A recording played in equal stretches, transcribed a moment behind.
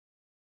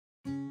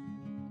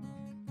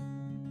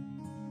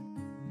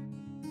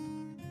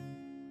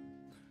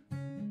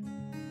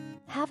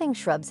Having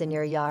shrubs in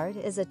your yard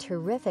is a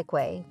terrific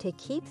way to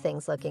keep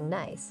things looking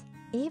nice,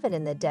 even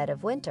in the dead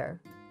of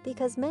winter,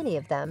 because many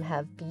of them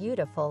have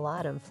beautiful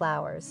autumn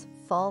flowers,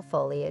 fall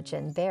foliage,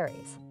 and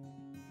berries.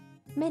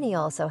 Many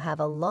also have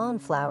a long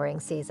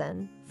flowering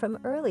season, from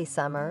early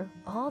summer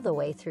all the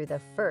way through the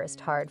first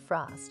hard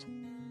frost.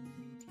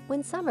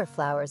 When summer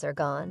flowers are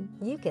gone,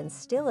 you can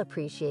still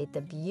appreciate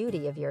the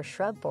beauty of your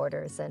shrub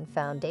borders and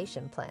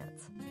foundation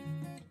plants.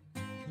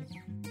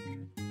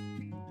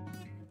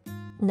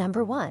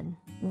 Number 1.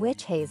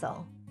 Witch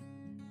Hazel.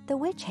 The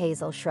witch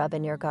hazel shrub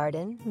in your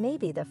garden may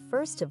be the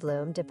first to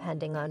bloom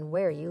depending on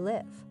where you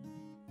live.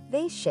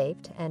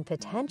 Vase-shaped and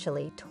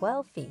potentially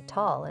 12 feet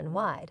tall and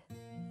wide,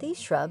 these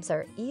shrubs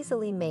are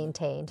easily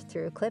maintained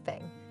through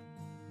clipping.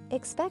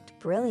 Expect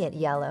brilliant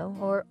yellow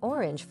or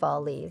orange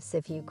fall leaves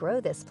if you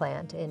grow this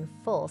plant in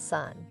full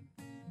sun.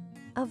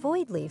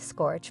 Avoid leaf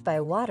scorch by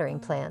watering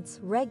plants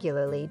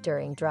regularly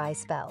during dry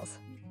spells.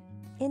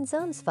 In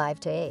zones 5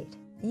 to 8,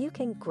 you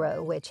can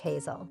grow witch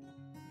hazel.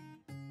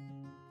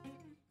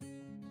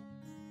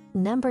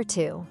 Number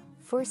 2.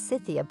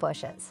 Forsythia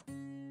Bushes.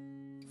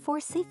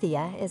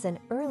 Forsythia is an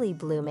early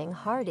blooming,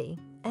 hardy,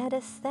 and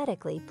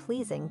aesthetically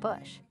pleasing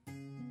bush.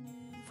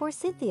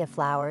 Forsythia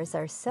flowers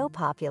are so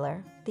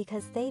popular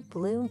because they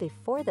bloom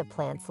before the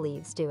plant's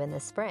leaves do in the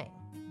spring.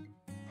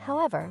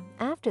 However,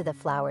 after the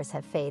flowers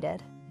have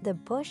faded, the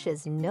bush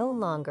is no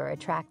longer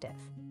attractive.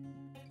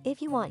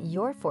 If you want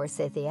your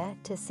forsythia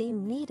to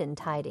seem neat and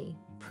tidy,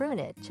 prune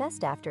it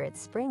just after its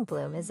spring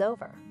bloom is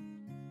over.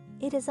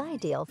 It is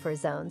ideal for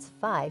zones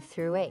 5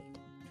 through 8.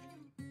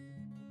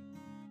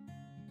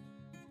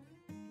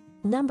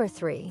 Number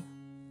 3.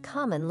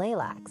 Common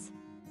Lilacs.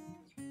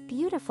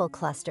 Beautiful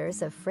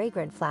clusters of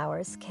fragrant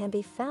flowers can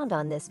be found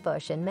on this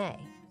bush in May.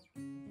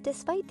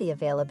 Despite the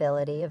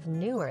availability of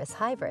numerous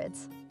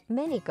hybrids,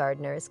 many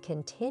gardeners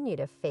continue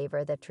to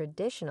favor the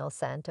traditional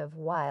scent of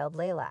wild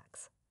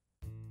lilacs.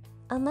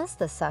 Unless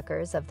the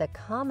suckers of the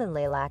common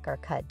lilac are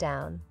cut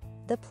down,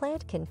 the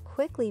plant can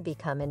quickly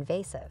become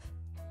invasive.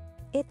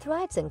 It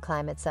thrives in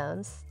climate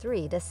zones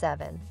 3 to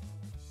 7.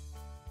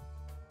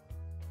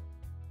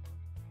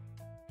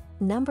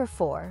 Number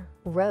 4.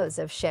 Rose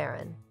of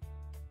Sharon.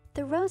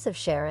 The Rose of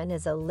Sharon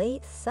is a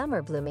late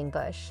summer blooming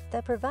bush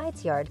that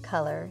provides yard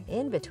color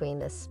in between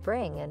the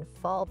spring and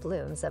fall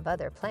blooms of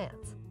other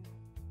plants.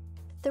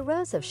 The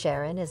Rose of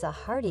Sharon is a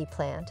hardy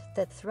plant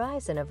that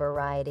thrives in a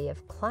variety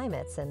of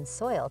climates and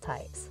soil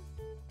types.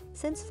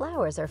 Since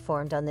flowers are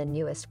formed on the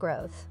newest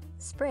growth,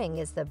 spring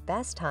is the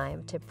best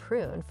time to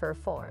prune for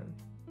form.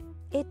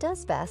 It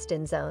does best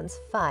in zones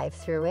 5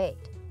 through 8.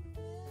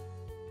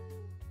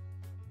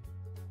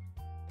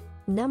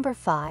 Number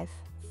 5.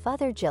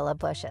 Fothergilla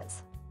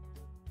Bushes.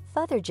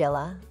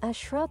 Fothergilla, a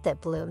shrub that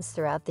blooms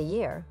throughout the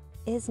year,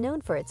 is known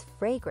for its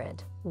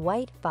fragrant,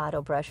 white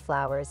bottlebrush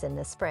flowers in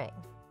the spring.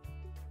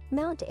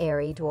 Mount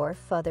Airy dwarf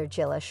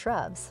Fothergilla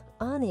shrubs,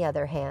 on the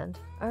other hand,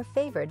 are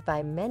favored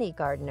by many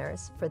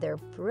gardeners for their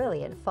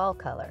brilliant fall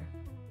color.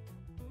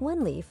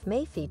 One leaf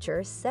may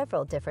feature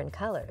several different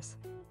colors.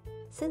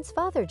 Since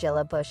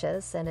Fothergilla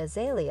bushes and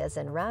azaleas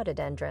and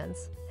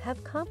rhododendrons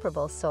have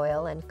comparable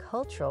soil and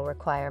cultural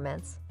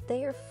requirements,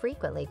 they are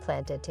frequently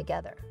planted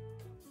together.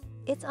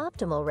 Its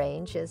optimal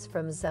range is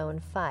from zone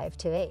 5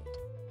 to 8.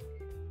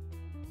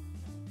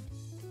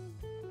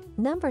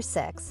 Number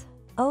 6.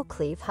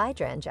 Oakleaf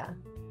Hydrangea.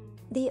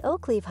 The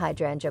Oakleaf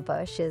Hydrangea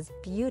bush is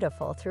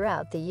beautiful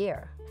throughout the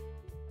year.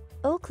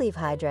 Oakleaf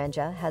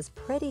Hydrangea has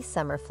pretty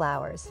summer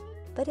flowers,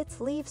 but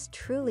its leaves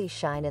truly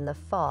shine in the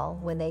fall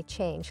when they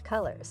change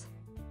colors.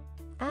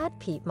 Add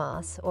peat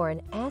moss or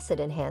an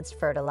acid-enhanced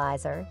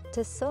fertilizer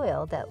to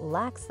soil that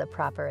lacks the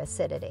proper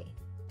acidity.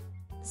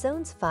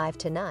 Zones 5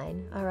 to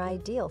 9 are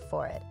ideal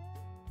for it.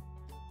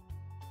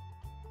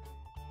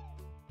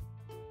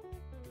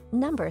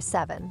 Number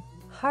 7.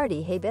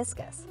 Hardy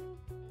Hibiscus.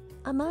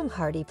 Among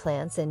hardy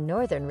plants in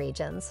northern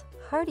regions,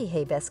 hardy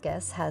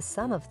hibiscus has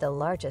some of the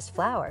largest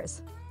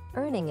flowers,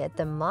 earning it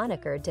the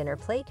moniker dinner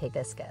plate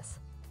hibiscus.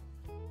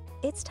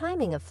 Its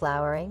timing of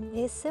flowering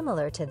is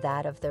similar to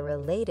that of the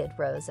related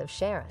Rose of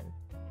Sharon.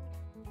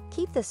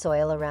 Keep the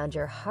soil around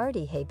your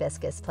hardy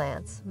hibiscus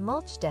plants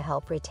mulched to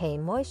help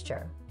retain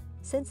moisture,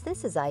 since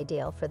this is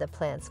ideal for the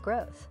plant's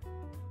growth.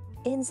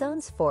 In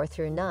zones 4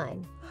 through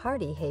 9,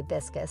 hardy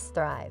hibiscus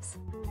thrives.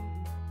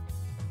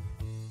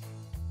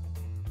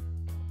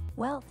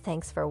 Well,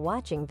 thanks for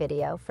watching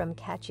video from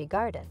Catchy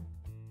Garden.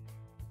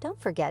 Don't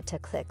forget to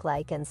click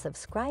like and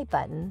subscribe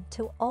button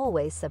to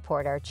always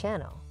support our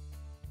channel.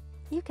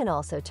 You can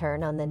also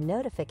turn on the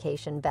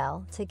notification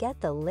bell to get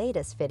the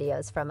latest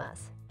videos from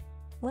us.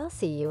 We'll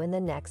see you in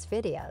the next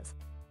videos.